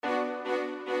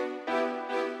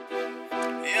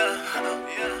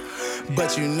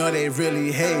But you know they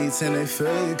really hate and they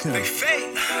faking.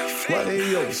 Why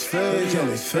they always faking?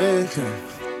 They faking.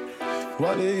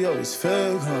 Why they always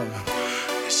faking?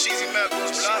 Cheazy, Mack,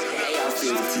 GhostBlocka.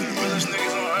 Realest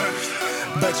niggas on earth.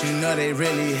 But you know they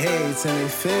really hate and they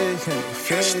faking.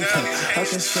 I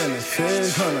can stand the faking,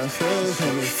 the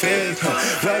faking, the faking.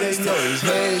 Why they always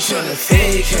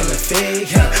hating? The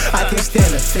faking. I can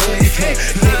stand the faking.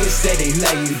 Niggas say they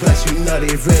love you, but you know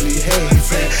they really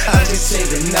hating. I'm just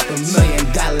saving up $1 million,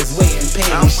 waiting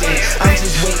patient. I'm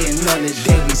just waiting on the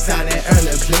day we sign and earn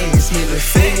a placement. The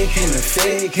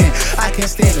faking. I can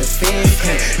stand the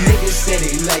faking. Niggas say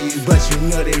they love you, but you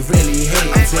know they really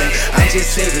hating. I'm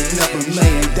just saving up $1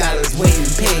 million,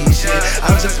 waiting patient.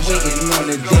 I'm just waiting on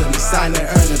the day we sign and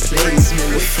earn a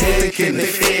placement. The faking.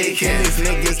 These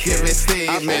niggas giving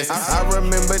statements. I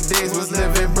remember days was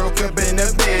living broke up in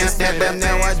the basement, but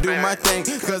now I do my thing,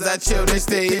 cause I chill and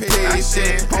stay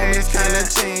patient. Homies kinda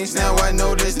changed, now I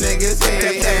know this niggas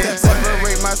hate.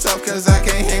 Separate myself cause I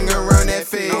can't hang around that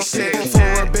fake shit.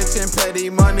 For a bitch and petty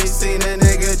money, seen a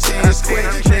nigga change quick.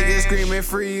 Niggas screaming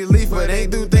free leaf, but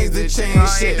ain't do things to change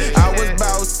shit. I was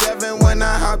about 7 when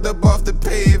I hopped up off the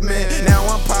pavement. Now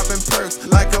I'm popping perks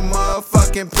like a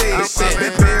motherfucking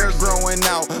patient. Beard growing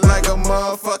out like a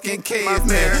motherfucking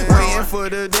caveman. Waiting for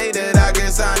the day that I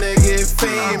get signed to get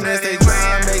famous. They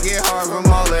try and make it hard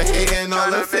from all the hate and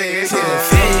all the fake. The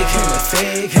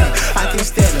faking. I can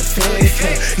stand the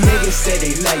faking. Niggas say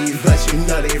they love you, but you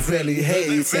know they really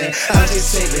hating. I'm just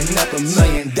saving up $1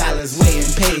 million,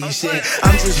 waiting patient.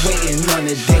 I'm just waiting on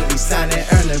the day we sign and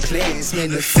earn a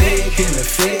placement. The faking.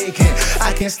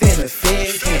 I can stand the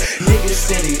faking. Niggas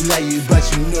say they love you, but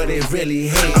you know they really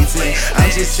hating.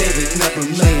 I'm just saving up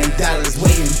 $1 million,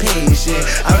 waiting patient.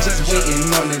 I'm just waiting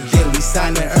on the day we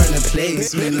sign and earn a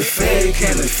placement. The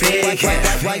faking.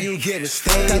 Why you get a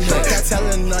statement?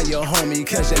 Telling on your homie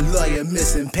cause your lawyer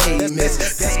missing payments.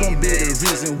 That's gonna be the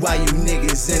reason why you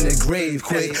niggas in the grave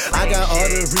quick. I got all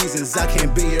the reasons I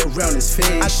can't be around this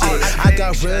fake shit. I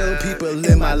got real people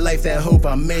in my life that hope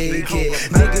I make it.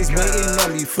 Niggas waiting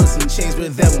on me for some change,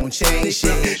 but that won't change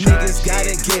shit. Niggas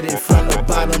gotta get it from the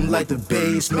bottom like the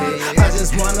basement. I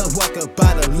just wanna walk up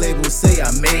by the label, say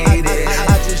I made it.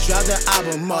 I just dropped the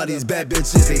album, all these bad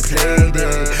bitches, they played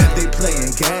it. They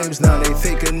playing games, now they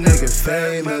think a nigga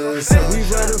famous. We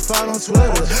rather follow on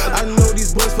Twitter, I know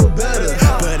these boys feel better,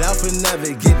 but I'll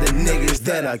never get the niggas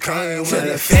that I came with.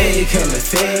 The faking.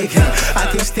 I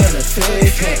can stand the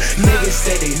faking. Niggas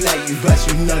say they love you, but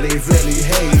you know they really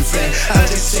hating. I'm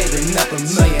just saving up $1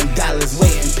 million,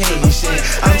 waiting patient.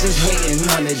 I'm just waiting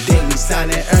on the day we sign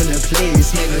and earn a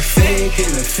placement. The faking.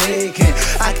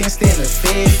 I can stand the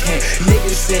faking.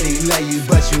 Niggas say they love you,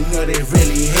 but you know they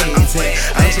really hating.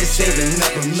 I'm just saving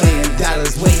up $1 million,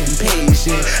 waiting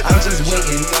patient. I'm just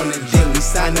waiting on the day we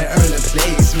sign and earn a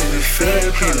placement.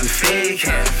 The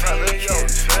faking.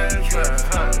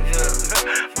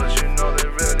 But you know they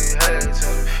really hate and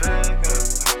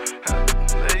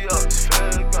they always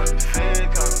faking.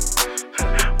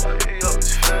 Why they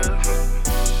always faking?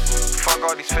 Fuck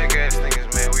all these fake ass niggas,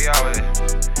 man. We out here.